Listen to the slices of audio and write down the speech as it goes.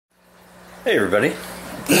Hey everybody.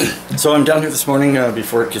 So I'm down here this morning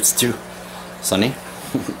before it gets too sunny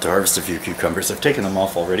to harvest a few cucumbers. I've taken them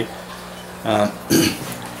off already.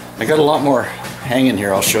 I got a lot more hanging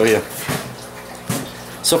here, I'll show you.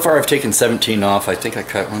 So far I've taken 17 off. I think I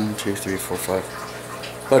cut 1, 2, 3, 4,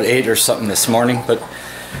 5, about 8 or something this morning, but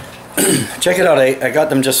check it out. I got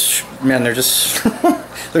them just, man, they're just,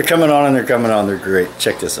 they're coming on and they're coming on. They're great.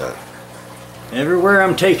 Check this out. Everywhere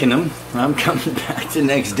I'm taking them, I'm coming back the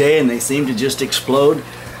next day and they seem to just explode.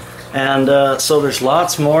 And so there's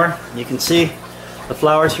lots more. You can see the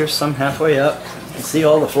flowers here, some halfway up. You can see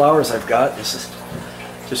all the flowers I've got. This is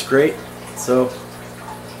just great. So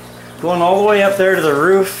going all the way up there to the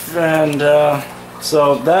roof, and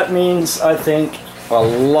so that means I think a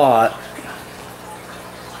lot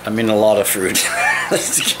of fruit.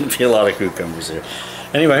 There's going to be a lot of cucumbers here.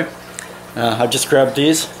 Anyway, I've just grabbed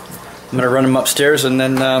these. I'm going to run them upstairs, and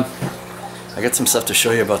then I got some stuff to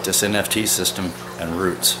show you about this NFT system and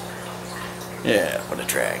roots. Yeah, what a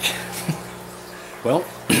drag. Well,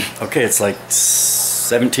 okay, it's like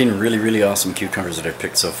 17 really awesome cucumbers that I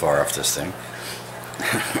picked so far off this thing.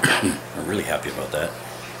 I'm really happy about that.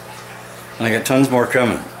 And I got tons more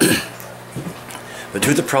coming. But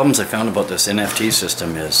two of the problems I found about this NFT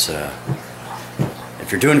system is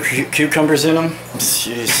if you're doing cucumbers in them,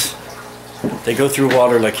 jeez, they go through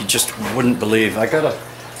water like you just wouldn't believe. I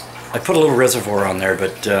put a little reservoir on there,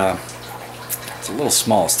 but it's a little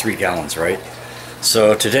small. It's 3 gallons, right?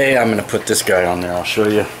 So today I'm going to put this guy on there. I'll show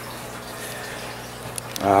you.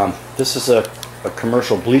 This is a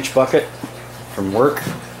commercial bleach bucket from work.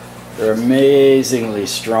 They're amazingly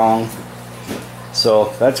strong.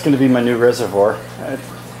 So that's going to be my new reservoir.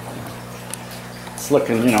 It's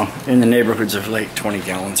looking, you know, in the neighborhoods of like 20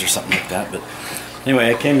 gallons or something like that. But anyway,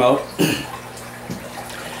 I came out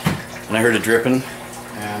and I heard it dripping,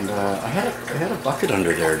 and I had a bucket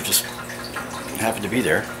under there, just happened to be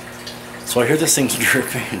there. So I hear this thing's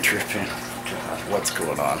dripping and dripping. God, what's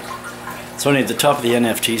going on? So anyway, the top of the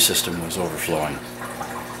NFT system was overflowing,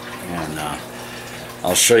 and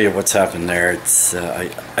I'll show you what's happened there. It's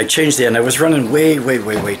I changed the end. I was running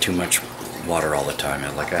way too much water all the time.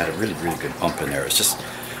 I had a really good pump in there. It was just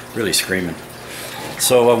really screaming.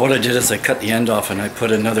 So what I did is I cut the end off and I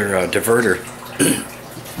put another diverter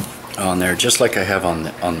on there, just like I have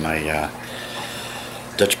on my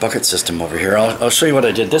Dutch bucket system over here. I'll show you what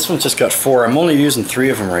I did. This one's just got 4. I'm only using 3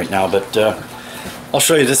 of them right now, but I'll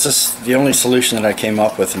show you. This is the only solution that I came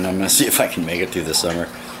up with, and I'm going to see if I can make it through the summer.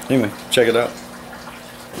 Anyway, check it out.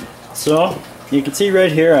 So you can see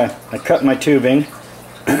right here, I cut my tubing.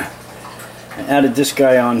 I added this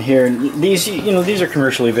guy on here. These, you know, these are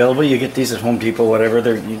commercially available. You get these at Home Depot, whatever.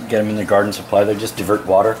 You get them in the garden supply. They just divert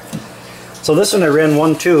water. So this one, I ran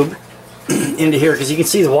 1 tube into here because you can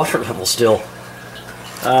see the water level still.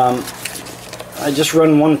 I just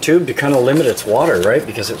run 1 tube to kind of limit its water, right?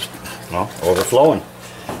 Because it's, well, overflowing.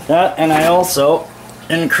 That, and I also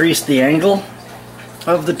increased the angle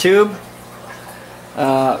of the tube.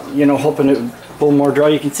 You know, hoping it would pull more dry.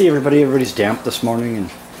 You can see everybody's damp this morning and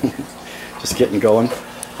just getting going.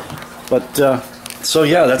 But so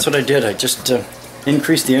yeah, that's what I did. I just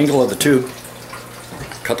increased the angle of the tube,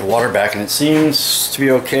 cut the water back, and it seems to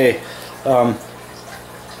be okay.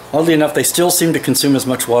 Oddly enough, they still seem to consume as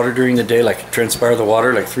much water during the day, like transpire the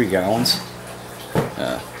water, like 3 gallons.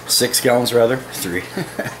 6 gallons rather, 3.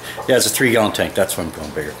 Yeah, it's a 3-gallon tank. That's why I'm going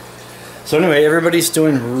bigger. So anyway, everybody's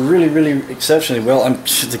doing really exceptionally well.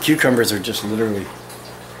 The cucumbers are just literally,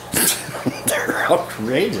 they're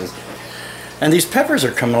outrageous. And these peppers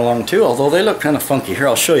are coming along too, although they look kind of funky. Here,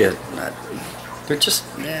 I'll show you. They're just,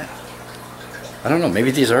 yeah, I don't know,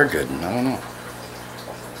 maybe these are good, I don't know.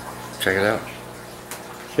 Check it out.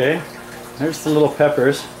 Okay, there's the little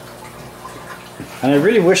peppers. And I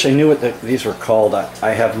really wish I knew what these were called.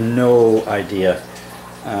 I have no idea.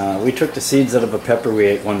 We took the seeds out of a pepper we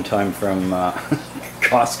ate one time from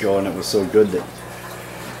Costco, and it was so good that,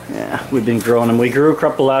 yeah, we've been growing them. We grew a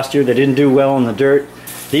couple last year. They didn't do well in the dirt.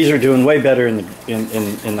 These are doing way better in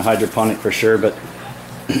the hydroponic for sure, but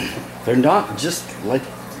they're not just like,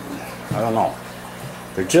 I don't know.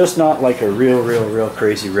 They're just not like a real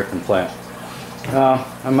crazy ripping plant.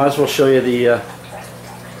 I might as well show you the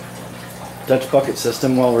Dutch bucket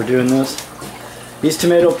system while we're doing this. These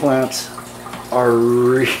tomato plants are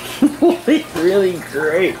really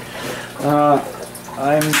great.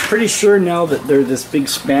 I'm pretty sure now that they're this big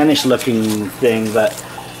Spanish looking thing, but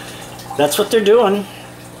that's what they're doing.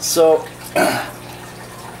 So I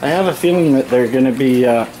have a feeling that they're going to be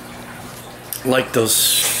like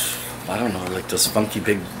those, I don't know, like those funky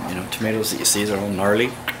big, you know, tomatoes that you see. They're all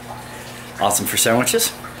gnarly. Awesome for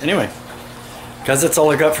sandwiches. Anyway, guys, that's all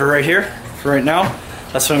I got for right here. for right now.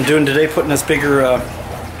 That's what I'm doing today, putting this bigger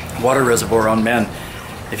water reservoir on. Man,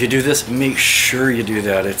 if you do this, make sure you do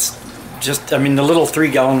that. It's just, I mean, the little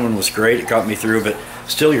 3-gallon one was great. It got me through, but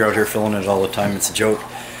still you're out here filling it all the time. It's a joke.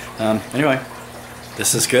 Anyway,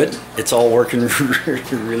 this is good. It's all working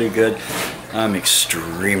really good. I'm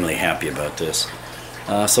extremely happy about this.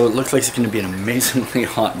 So it looks like it's going to be an amazingly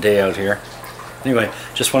hot day out here. Anyway,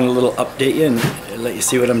 just wanted a little update you and let you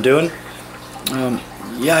see what I'm doing.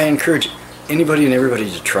 Yeah, I encourage anybody and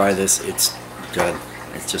everybody to try this. It's good.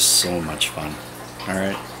 It's just so much fun.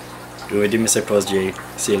 Alright. Do I do miss I pause, Jay?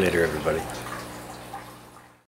 See you later, everybody.